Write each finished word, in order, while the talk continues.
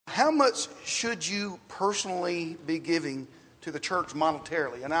how much should you personally be giving to the church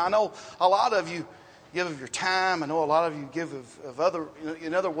monetarily? And I know a lot of you give of your time. I know a lot of you give of other,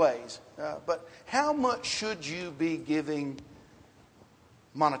 in other ways. But how much should you be giving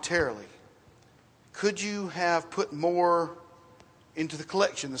monetarily? Could you have put more into the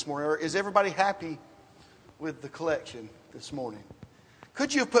collection this morning? Or is everybody happy with the collection this morning?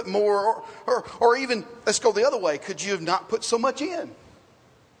 Could you have put more, or even, let's go the other way, could you have not put so much in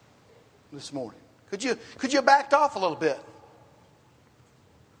this morning? Could you have backed off a little bit?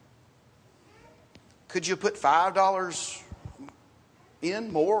 Could you have put $5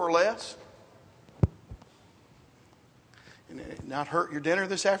 in, more or less? And it not hurt your dinner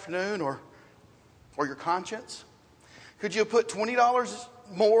this afternoon or your conscience? Could you have put $20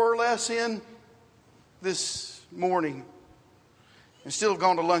 more or less in this morning and still have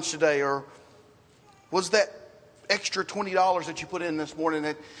gone to lunch today? Or was that extra $20 that you put in this morning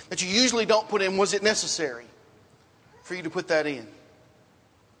that you usually don't put in, was it necessary for you to put that in?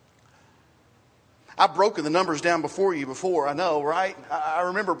 I've broken the numbers down before you before, I know, right? I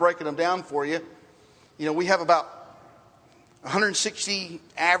remember breaking them down for you. You know, we have about 160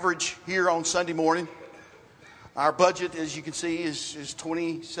 average here on Sunday morning. Our budget, as you can see, is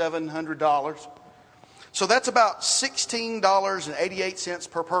 $2,700. So that's about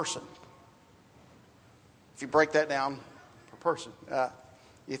 $16.88 per person. If you break that down per person.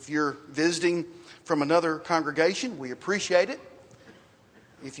 If you're visiting from another congregation, we appreciate it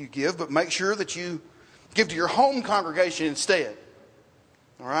if you give, but make sure that you give to your home congregation instead.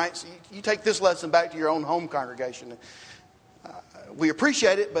 All right? So you take this lesson back to your own home congregation. We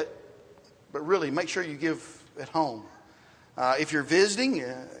appreciate it, but really make sure you give at home. If you're visiting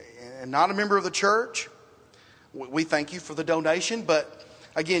and not a member of the church, we thank you for the donation, but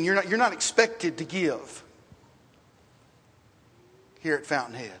again, you're not expected to give here at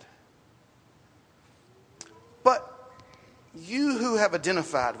Fountainhead. But you who have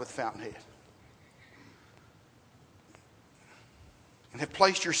identified with Fountainhead and have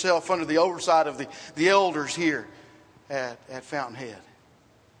placed yourself under the oversight of the elders here at Fountainhead,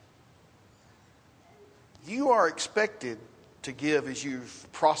 you are expected to give as you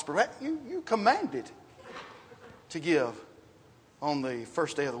prosper. You're commanded to give on the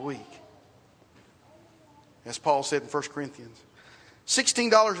first day of the week. As Paul said in 1 Corinthians.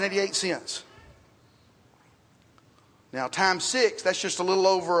 $16.88. Now, times 6, that's just a little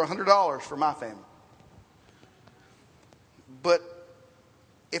over $100 for my family. But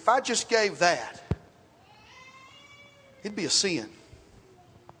if I just gave that, it'd be a sin.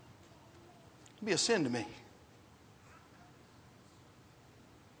 It'd be a sin to me.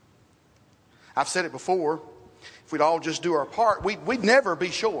 I've said it before. If we'd all just do our part, we'd never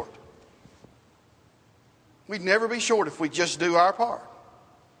be short. We'd never be short if we just do our part.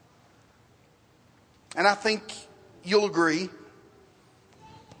 And I think you'll agree, and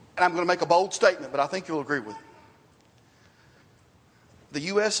I'm going to make a bold statement, but I think you'll agree with it. The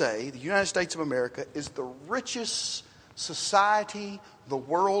USA, the United States of America, is the richest society the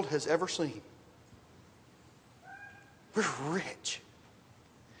world has ever seen. We're rich.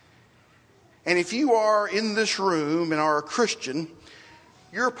 And if you are in this room and are a Christian,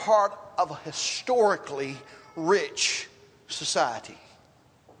 you're part of a historically rich society.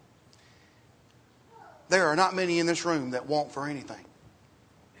 There are not many in this room that want for anything.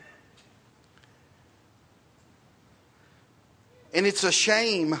 And it's a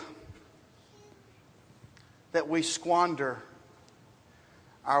shame that we squander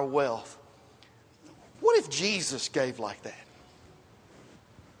our wealth. What if Jesus gave like that?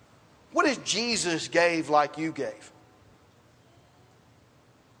 What if Jesus gave like you gave?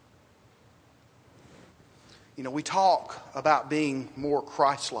 You know, we talk about being more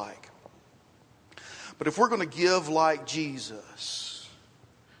Christ-like. But if we're going to give like Jesus,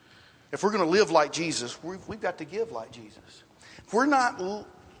 if we're going to live like Jesus, we've got to give like Jesus. If we're not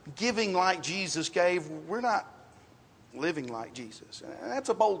giving like Jesus gave, we're not living like Jesus. And that's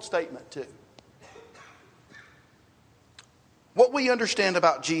a bold statement too. What we understand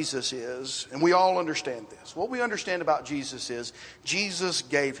about Jesus is, and we all understand this, what we understand about Jesus is, Jesus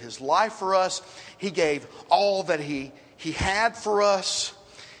gave his life for us. He gave all that he had for us.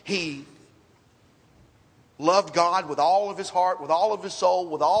 He loved God with all of his heart, with all of his soul,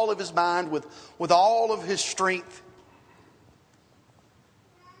 with all of his mind, with all of his strength.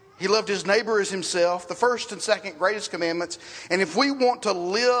 He loved his neighbor as himself, the first and second greatest commandments. And if we want to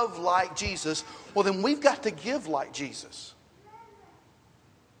live like Jesus, well, then we've got to give like Jesus.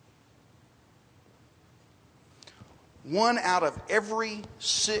 1 out of every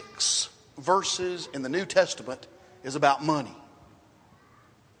 6 verses in the New Testament is about money.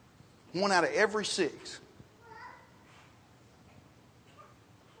 1 out of every 6.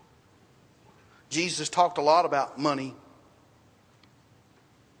 Jesus talked a lot about money,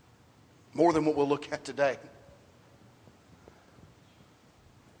 more than what we'll look at today.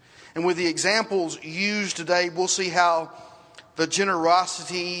 And with the examples used today, we'll see how the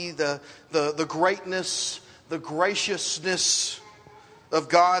generosity, the greatness, the graciousness of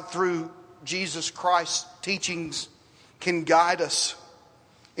God through Jesus Christ's teachings can guide us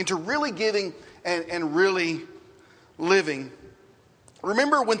into really giving and really living.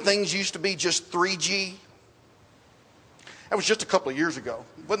 Remember when things used to be just 3G? That was just a couple of years ago.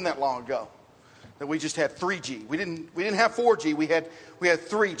 It wasn't that long ago that we just had 3G. We didn't have 4G. We had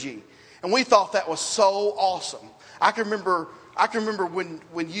 3G, and we thought that was so awesome. I can remember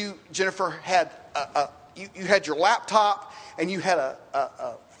when you, Jennifer, had you had your laptop, and you had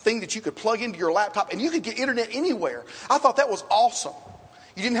a thing that you could plug into your laptop, and you could get internet anywhere. I thought that was awesome.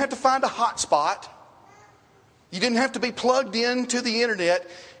 You didn't have to find a hotspot. You didn't have to be plugged into the internet.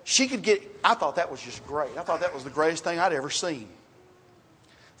 I thought that was just great. I thought that was the greatest thing I'd ever seen.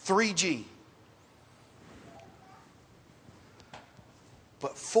 3G.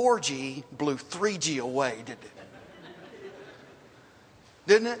 But 4G blew 3G away, didn't it?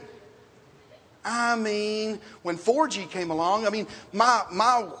 Didn't it? I mean, when 4G came along,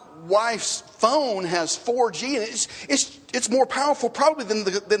 my wife's phone has 4G, and it's more powerful probably than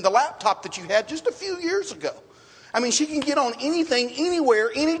the laptop that you had just a few years ago. I mean, she can get on anything,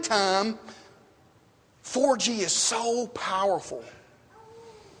 anywhere, anytime. 4G is so powerful.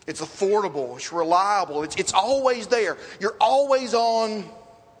 It's affordable. It's reliable. It's always there. You're always on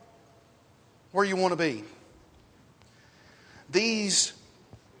where you want to be. These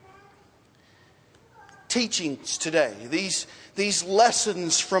teachings today, these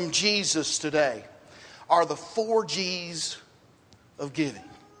lessons from Jesus today are the 4Gs of giving.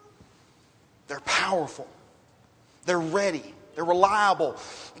 They're powerful. They're ready. They're reliable.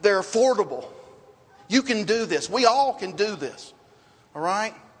 They're affordable. You can do this. We all can do this. All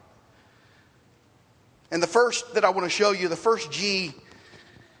right? And the first that I want to show you, the first G,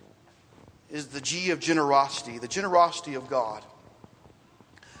 is the G of generosity. The generosity of God.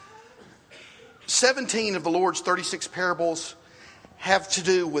 17 of the Lord's 36 parables have to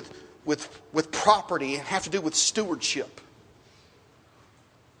do with property and have to do with stewardship.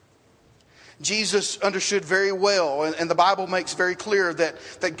 Jesus understood very well, and the Bible makes very clear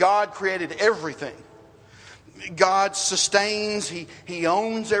that God created everything. God sustains, He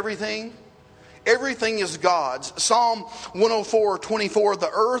owns everything. Everything is God's. Psalm 104:24, the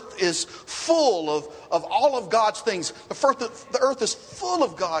earth is full of all of God's things. The earth is full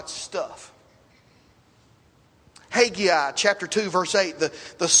of God's stuff. Haggai chapter 2 verse 8,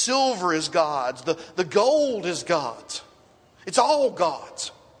 the silver is God's, the gold is God's. It's all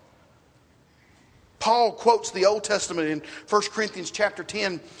God's. Paul quotes the Old Testament in 1 Corinthians chapter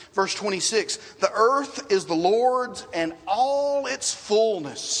 10, verse 26. The earth is the Lord's and all its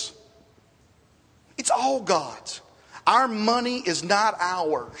fullness. It's all God's. Our money is not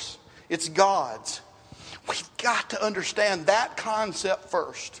ours. It's God's. We've got to understand that concept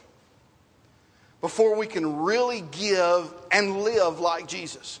first before we can really give and live like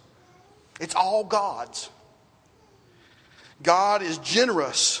Jesus. It's all God's. God is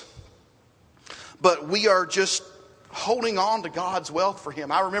generous, but we are just holding on to God's wealth for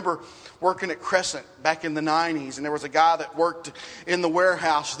Him. I remember working at Crescent back in the 90s, and there was a guy that worked in the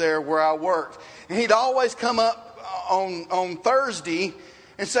warehouse there where I worked. And he'd always come up on Thursday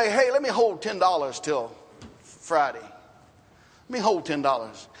and say, hey, let me hold $10 till Friday. Let me hold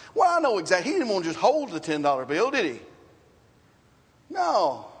 $10. Well, I know exactly. He didn't want to just hold the $10 bill, did he?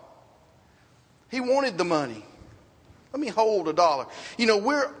 No. He wanted the money. Let me hold $1. You know,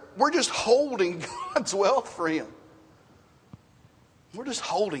 we're just holding God's wealth for Him. We're just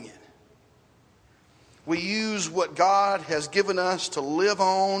holding it. We use what God has given us to live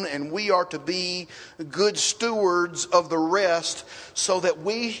on, and we are to be good stewards of the rest so that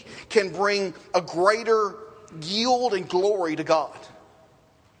we can bring a greater yield and glory to God.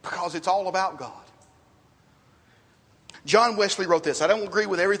 Because it's all about God. John Wesley wrote this. I don't agree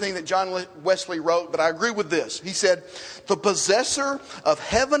with everything that John Wesley wrote, but I agree with this. He said, the possessor of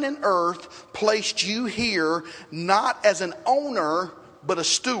heaven and earth placed you here not as an owner, but a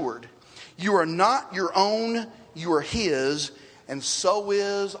steward. You are not your own, you are His, and so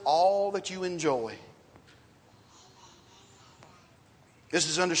is all that you enjoy. This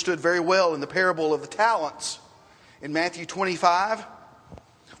is understood very well in the parable of the talents in Matthew 25.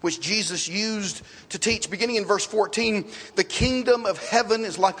 which Jesus used to teach. Beginning in verse 14, the kingdom of heaven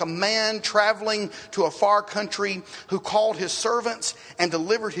is like a man traveling to a far country who called his servants and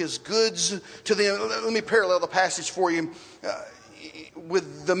delivered his goods to them. Let me parallel the passage for you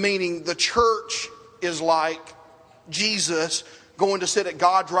with the meaning. The church is like Jesus going to sit at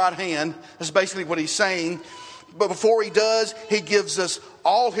God's right hand. That's basically what he's saying. But before he does, he gives us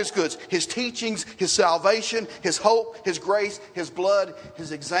all his goods, his teachings, his salvation, his hope, his grace, his blood,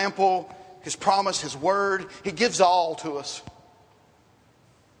 his example, his promise, his word. He gives all to us.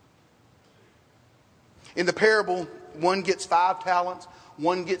 In the parable, one gets 5 talents,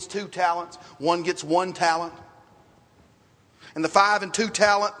 one gets 2 talents, one gets 1 talent. And the 5 and 2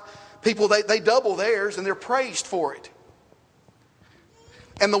 talent people, they double theirs and they're praised for it.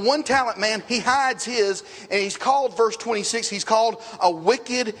 And the 1 talent man, he hides his, and he's called, verse 26, he's called a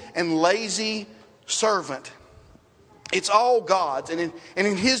wicked and lazy servant. It's all God's. And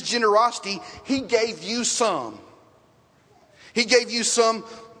in his generosity, he gave you some. He gave you some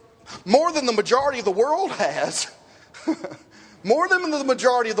more than the majority of the world has. More than the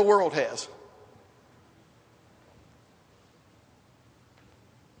majority of the world has.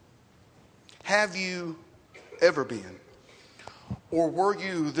 Have you ever been? Or were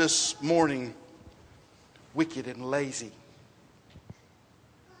you this morning wicked and lazy?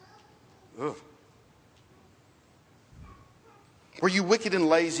 Ugh. Were you wicked and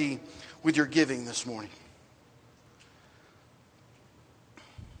lazy with your giving this morning?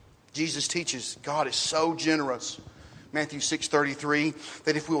 Jesus teaches God is so generous, Matthew 6:33,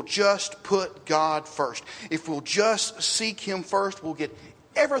 that if we'll just put God first, if we'll just seek him first, we'll get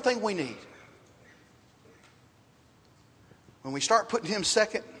everything we need. When we start putting him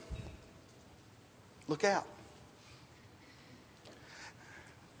second, look out.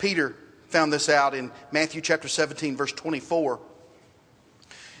 Peter found this out in Matthew chapter 17, verse 24.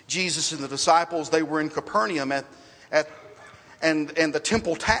 Jesus and the disciples, they were in Capernaum and the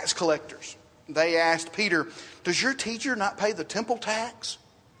temple tax collectors. They asked Peter, "Does your teacher not pay the temple tax?"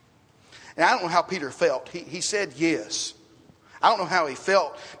 And I don't know how Peter felt. He said yes. I don't know how he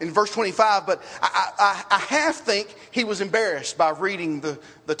felt in verse 25, but I half think he was embarrassed by reading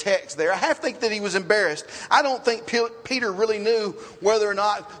the text there. I half think that he was embarrassed. I don't think Peter really knew whether or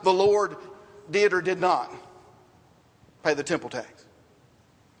not the Lord did or did not pay the temple tax.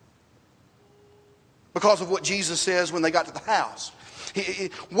 Because of what Jesus says when they got to the house.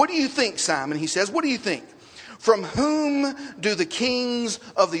 What do you think, Simon? He says, what do you think? From whom do the kings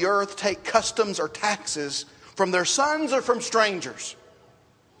of the earth take customs or taxes? From their sons or from strangers?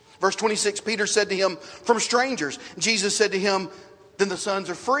 Verse 26, Peter said to him, from strangers. Jesus said to him, then the sons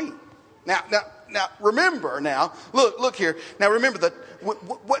are free. Now, remember now, look here. Now remember that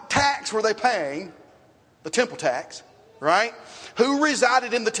what tax were they paying? The temple tax, right? Who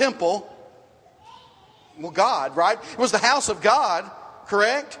resided in the temple? Well, God, right? It was the house of God,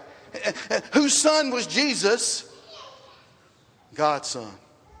 correct? Whose son was Jesus? God's son.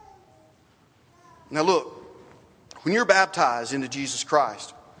 Now look, when you're baptized into Jesus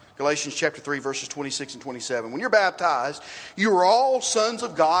Christ, Galatians chapter 3, verses 26 and 27. When you're baptized, you are all sons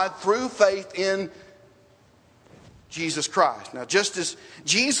of God through faith in Jesus Christ. Now, just as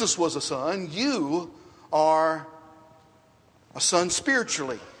Jesus was a son, you are a son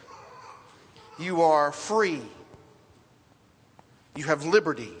spiritually. You are free. You have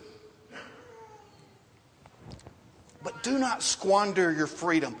liberty. But do not squander your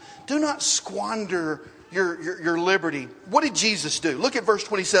freedom. Do not squander your liberty. What did Jesus do? Look at verse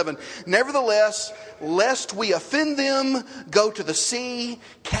 27. Nevertheless, lest we offend them, go to the sea,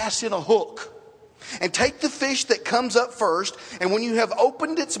 cast in a hook, and take the fish that comes up first. And when you have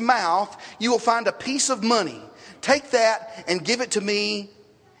opened its mouth, you will find a piece of money. Take that and give it to me.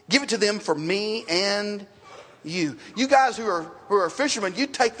 Give it to them for me and you. You guys who are fishermen,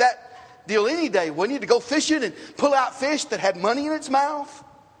 you'd take that deal any day, wouldn't you? To go fishing and pull out fish that had money in its mouth.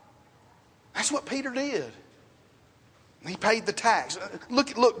 That's what Peter did. He paid the tax.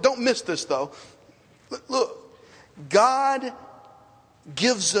 Look, don't miss this though. Look, God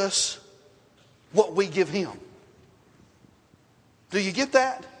gives us what we give him. Do you get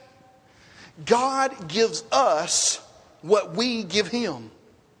that? God gives us what we give him.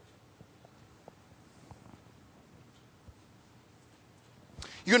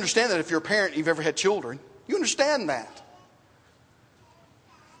 You understand that if you're a parent, you've ever had children. You understand that.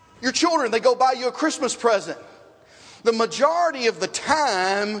 Your children, they go buy you a Christmas present. The majority of the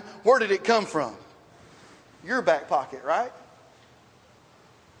time, where did it come from? Your back pocket, right?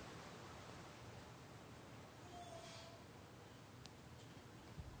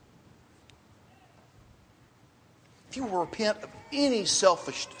 if you will repent of any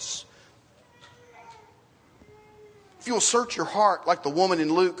selfishness, if you will search your heart like the woman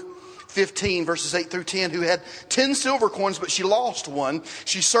in Luke 15 verses 8 through 10 who had 10 silver coins but she lost one.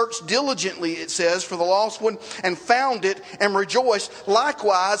 She searched diligently, it says, for the lost one and found it and rejoiced.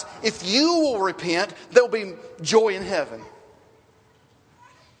 Likewise, if you will repent, there will be joy in heaven.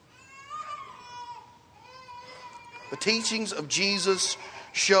 The teachings of Jesus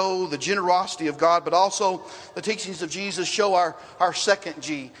show the generosity of God, but also the teachings of Jesus show our second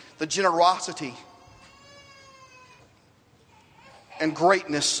G, the generosity and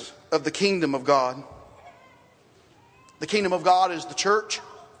greatness of the kingdom of God. The kingdom of God is the church.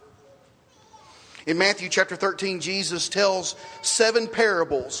 In Matthew chapter 13, Jesus tells 7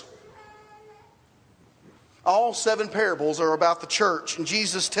 parables. All 7 parables are about the church. And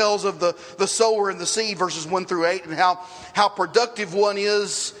Jesus tells of the sower and the seed, verses 1 through 8, and how productive one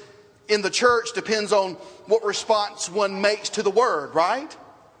is in the church depends on what response one makes to the word, right?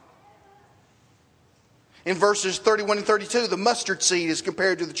 In verses 31 and 32, the mustard seed is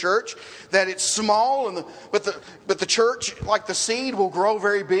compared to the church, that it's small, but the church, like the seed, will grow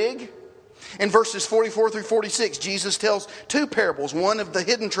very big. In verses 44 through 46, Jesus tells 2 parables, one of the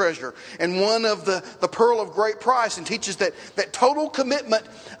hidden treasure and one of the pearl of great price, and teaches that total commitment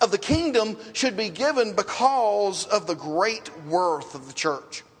of the kingdom should be given because of the great worth of the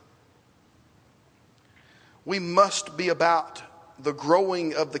church. We must be about the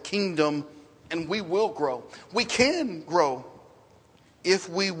growing of the kingdom, and we will grow. We can grow if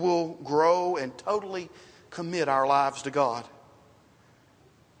we will grow and totally commit our lives to God.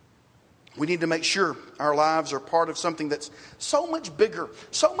 We need to make sure our lives are part of something that's so much bigger,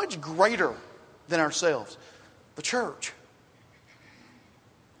 so much greater than ourselves, the church.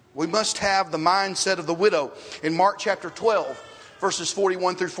 We must have the mindset of the widow in Mark chapter 12, verses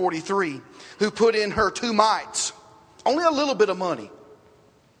 41 through 43, who put in her 2 mites, only a little bit of money.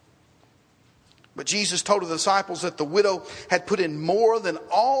 But Jesus told the disciples that the widow had put in more than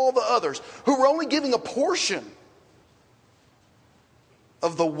all the others, who were only giving a portion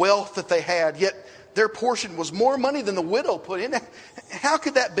of the wealth that they had, yet their portion was more money than the widow put in. How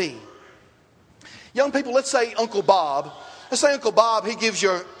could that be? Young people, let's say Uncle Bob. Let's say Uncle Bob, he gives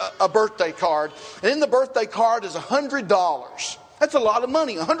you a birthday card, and in the birthday card is $100. That's a lot of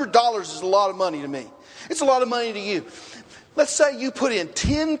money. $100 is a lot of money to me. It's a lot of money to you. Let's say you put in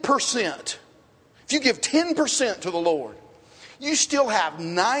 10%. If you give 10% to the Lord, you still have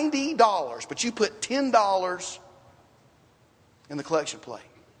 $90, but you put $10 in the collection plate.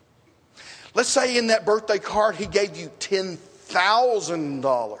 Let's say in that birthday card he gave you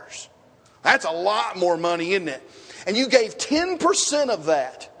 $10,000. That's a lot more money, isn't it? And you gave 10% of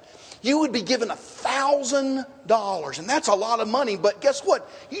that. You would be given $1,000. And that's a lot of money. But guess what?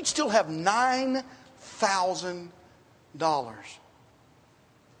 You'd still have $9,000.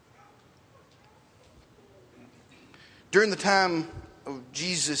 During the time of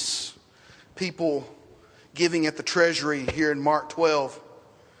Jesus, people giving at the treasury here in Mark 12,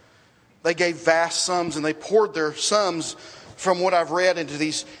 they gave vast sums, and they poured their sums, from what I've read, into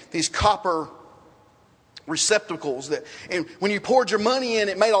these copper receptacles. And when you poured your money in,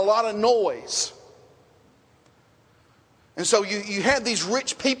 it made a lot of noise. And so you had these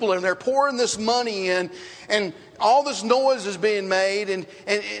rich people, and they're pouring this money in, and all this noise is being made. And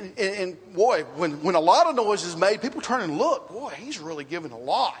boy, when a lot of noise is made, people turn and look. Boy, he's really giving a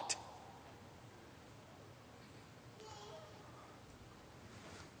lot.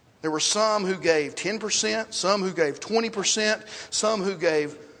 There were some who gave 10%, some who gave 20%, some who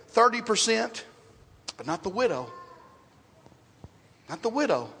gave 30%, but not the widow. Not the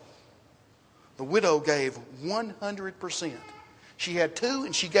widow. The widow gave 100%. She had 2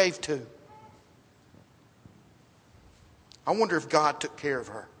 and she gave 2. I wonder if God took care of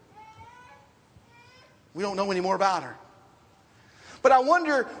her. We don't know any more about her. But I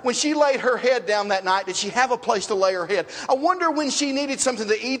wonder, when she laid her head down that night, did she have a place to lay her head? I wonder, when she needed something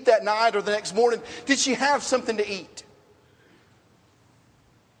to eat that night or the next morning, did she have something to eat?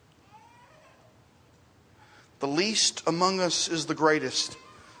 The least among us is the greatest.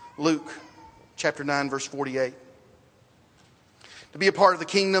 Luke chapter 9, verse 48. To be a part of the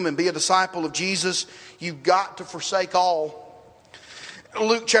kingdom and be a disciple of Jesus, you've got to forsake all.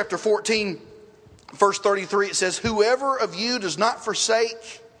 Luke chapter 14, verse 33, it says, "Whoever of you does not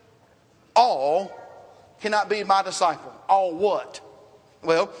forsake all cannot be my disciple." All what?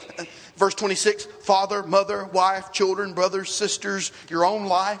 Well, verse 26, father, mother, wife, children, brothers, sisters, your own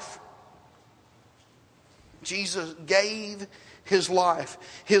life. Jesus gave his life,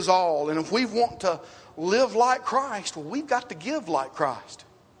 his all. And if we want to live like Christ, well, we've got to give like Christ.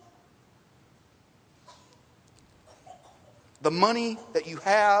 The money that you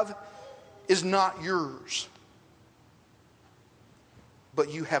have is not yours.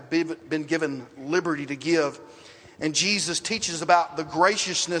 But you have been given liberty to give. And Jesus teaches about the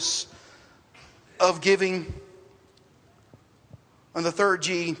graciousness of giving. And the third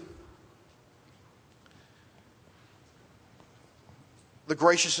G, the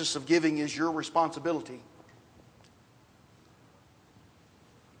graciousness of giving is your responsibility.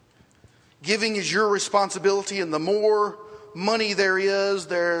 Giving is your responsibility, and the more money there is,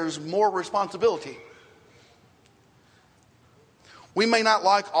 there's more responsibility. We may not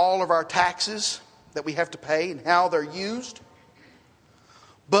like all of our taxes that we have to pay and how they're used,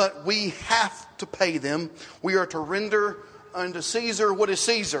 but we have to pay them. We are to render unto Caesar what is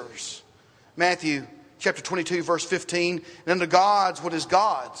Caesar's. Matthew chapter 22, verse 15. And unto God's what is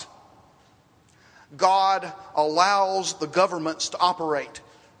God's. God allows the governments to operate.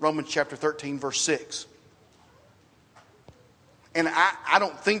 Romans chapter 13, verse 6. And I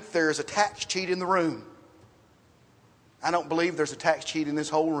don't think there's a tax cheat in the room. I don't believe there's a tax cheat in this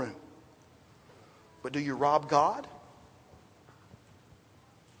whole room. But do you rob God?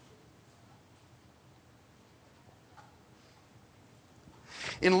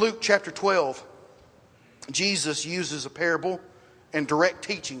 In Luke chapter 12, Jesus uses a parable and direct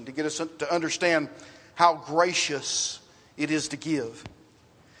teaching to get us to understand how gracious it is to give.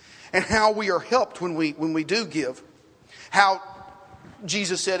 And how we are helped when we do give. How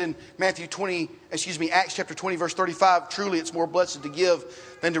Jesus said in Acts chapter 20, verse 35, truly it's more blessed to give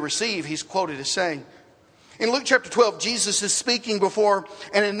than to receive, he's quoted as saying. In Luke chapter 12, Jesus is speaking before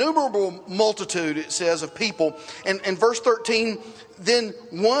an innumerable multitude, it says, of people. And in verse 13, then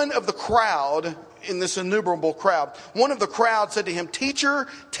one of the crowd, in this innumerable crowd, one of the crowd said to him, Teacher,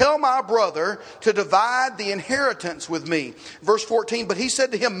 tell my brother to divide the inheritance with me. Verse 14, but he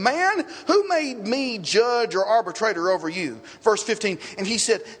said to him, Man, who made me judge or arbitrator over you? Verse 15, and he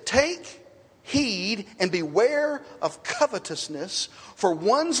said, Take heed and beware of covetousness, for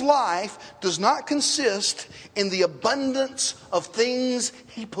one's life does not consist in the abundance of things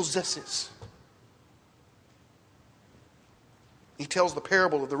he possesses. He tells the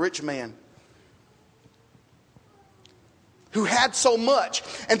parable of the rich man who had so much,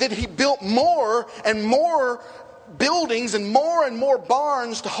 and then he built more and more buildings and more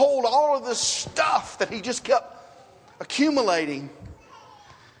barns to hold all of this stuff that he just kept accumulating.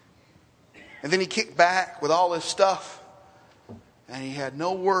 And then he kicked back with all his stuff, and he had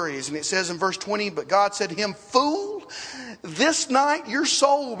no worries. And it says in verse 20, but God said to him, Fool, this night your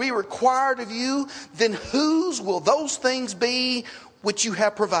soul will be required of you. Then whose will those things be which you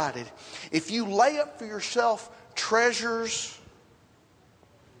have provided? If you lay up for yourself treasures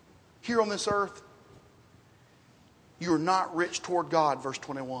here on this earth, you are not rich toward God, verse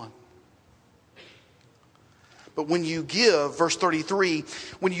 21. But when you give, verse 33,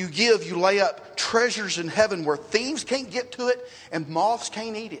 when you give, you lay up treasures in heaven where thieves can't get to it and moths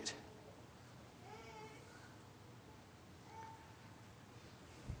can't eat it.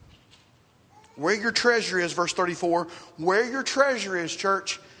 Where your treasure is, verse 34, where your treasure is,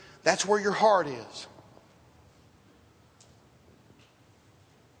 church, that's where your heart is.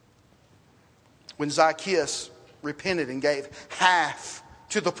 When Zacchaeus repented and gave half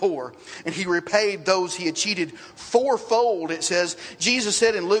to the poor, and he repaid those he had cheated fourfold, it says, Jesus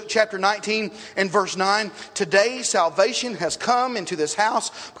said in Luke chapter 19 and verse 9, Today salvation has come into this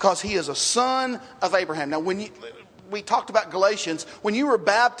house because he is a son of Abraham. Now we talked about Galatians. When you were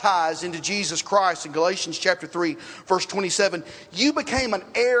baptized into Jesus Christ in Galatians chapter 3 verse 27, you became an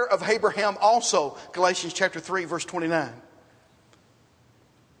heir of Abraham also, Galatians chapter 3 verse 29.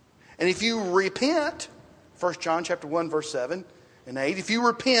 And if you repent, 1 John chapter 1 verse 7 and 8, if you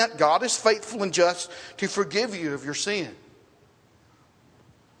repent, God is faithful and just to forgive you of your sin.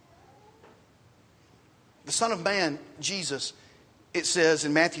 The Son of Man, Jesus, it says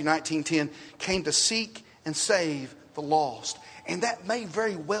in Matthew 19:10, came to seek and save the lost. And that may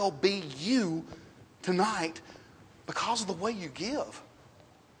very well be you tonight because of the way you give.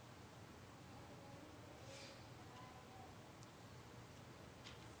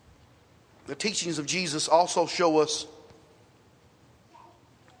 The teachings of Jesus also show us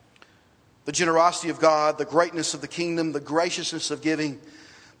the generosity of God, the greatness of the kingdom, the graciousness of giving.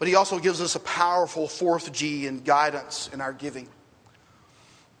 But he also gives us a powerful fourth G in guidance in our giving.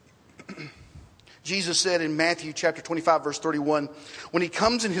 Jesus said in Matthew chapter 25 verse 31, when he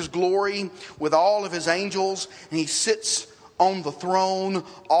comes in his glory with all of his angels and he sits on the throne,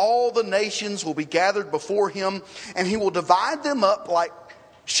 all the nations will be gathered before him, and he will divide them up like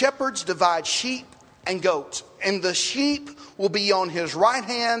shepherds divide sheep and goats. And the sheep will be on his right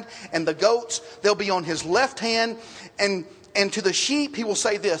hand, and the goats, they'll be on his left hand. And And to the sheep he will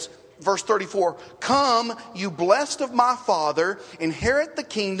say this, verse 34, "Come, you blessed of my Father, inherit the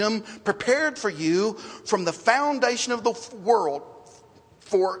kingdom prepared for you from the foundation of the world."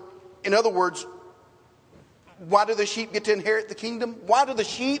 For, in other words, why do the sheep get to inherit the kingdom? Why do the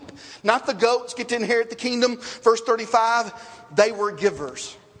sheep, not the goats, get to inherit the kingdom? Verse 35, they were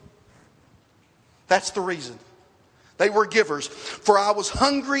givers. That's the reason. They were givers. "For I was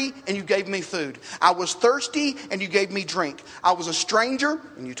hungry and you gave me food. I was thirsty and you gave me drink. I was a stranger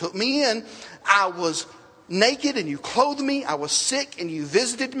and you took me in. I was naked and you clothed me. I was sick and you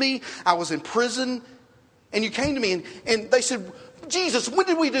visited me. I was in prison and you came to me." And they said, "Jesus, when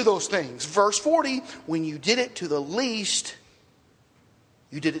did we do those things?" Verse 40, "When you did it to the least,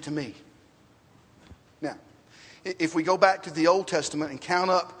 you did it to me." Now, if we go back to the Old Testament and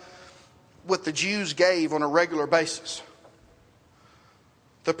count up what the Jews gave on a regular basis,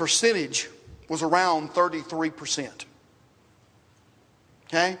 the percentage was around 33%.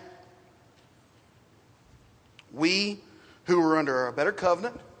 Okay? We who are under a better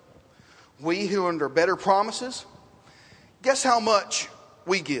covenant, we who are under better promises, guess how much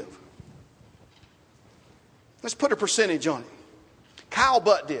we give? Let's put a percentage on it. Kyle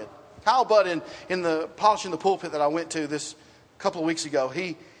Butt did. Kyle Butt in the Polishing the Pulpit that I went to this couple of weeks ago,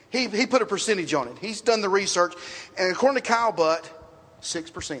 he put a percentage on it. He's done the research. And according to Kyle Butt,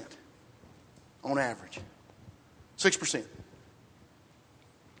 6% on average. 6%.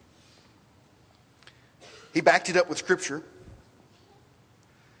 He backed it up with Scripture.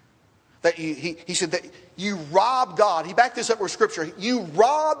 That he said that you rob God. He backed this up with Scripture. You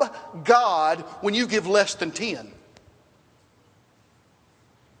rob God when you give less than 10.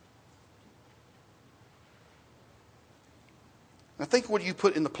 Now think what you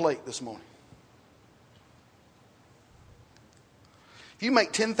put in the plate this morning. If you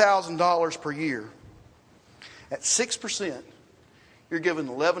make $10,000 per year, at 6%, you're giving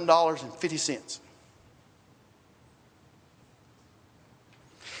 $11.50.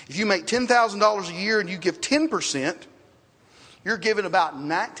 If you make $10,000 a year and you give 10%, you're giving about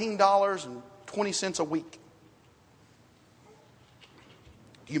 $19.20 a week.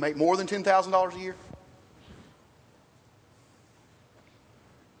 Do you make more than $10,000 a year?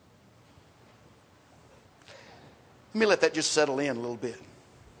 Let me let that just settle in a little bit.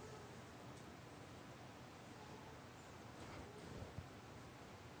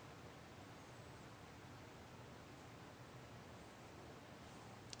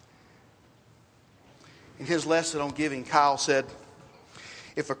 In his lesson on giving, Kyle said,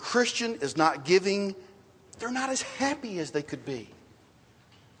 if a Christian is not giving, they're not as happy as they could be.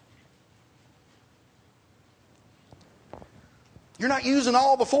 You're not using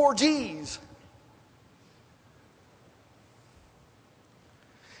all the 4 G's.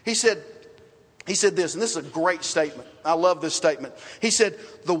 He said this, and this is a great statement. I love this statement. He said,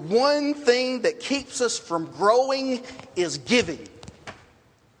 the one thing that keeps us from growing is giving.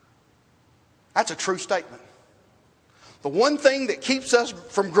 That's a true statement. The one thing that keeps us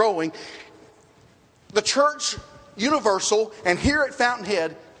from growing, the church universal and here at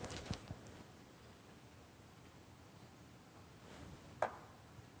Fountainhead,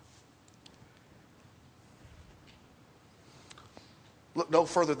 look no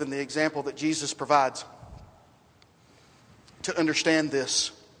further than the example that Jesus provides to understand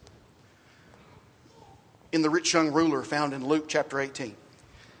this in the rich young ruler found in Luke chapter 18.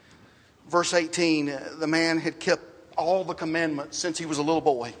 Verse 18, the man had kept all the commandments since he was a little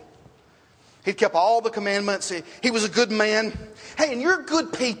boy. He'd kept all the commandments. He was a good man. Hey, and you're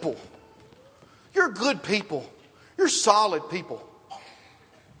good people. You're good people. You're solid people.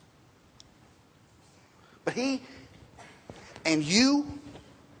 But he and you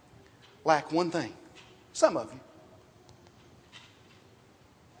lack one thing. Some of you.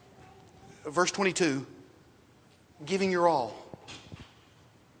 Verse 22, giving your all.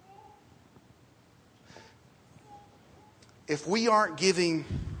 If we aren't giving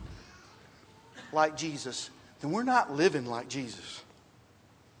like Jesus, then we're not living like Jesus.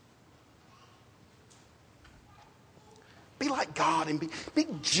 Be like God and be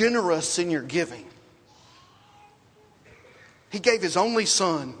generous in your giving. He gave His only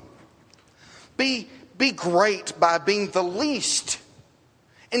Son. Be great by being the least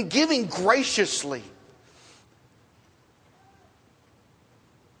and giving graciously.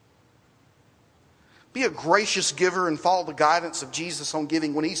 Be a gracious giver and follow the guidance of Jesus on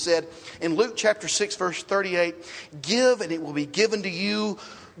giving when He said in Luke chapter 6 verse 38, give and it will be given to you,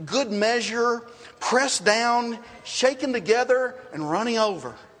 good measure, pressed down, shaken together, and running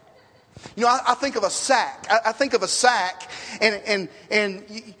over. You know, I think of a sack. I think of a sack, and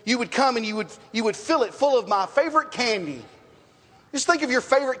you would come and you would fill it full of my favorite candy. Just think of your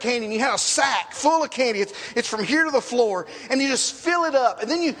favorite candy and you have a sack full of candy. It's from here to the floor and you just fill it up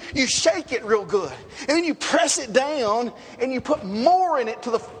and then you shake it real good. And then you press it down and you put more in it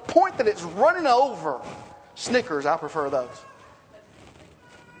to the point that it's running over. Snickers, I prefer those.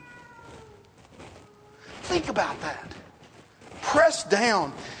 Think about that. Pressed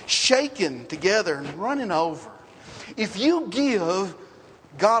down, shaken together and running over. If you give,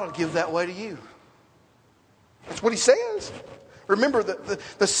 God will give that way to you. That's what he says. Remember,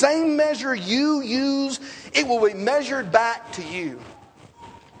 the same measure you use, it will be measured back to you.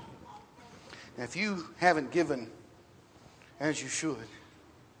 And if you haven't given as you should,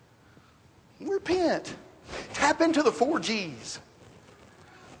 repent. Tap into the 4 G's.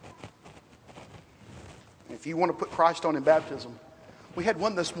 If you want to put Christ on in baptism, we had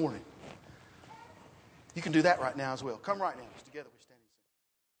one this morning. You can do that right now as well. Come right now. Together we stand.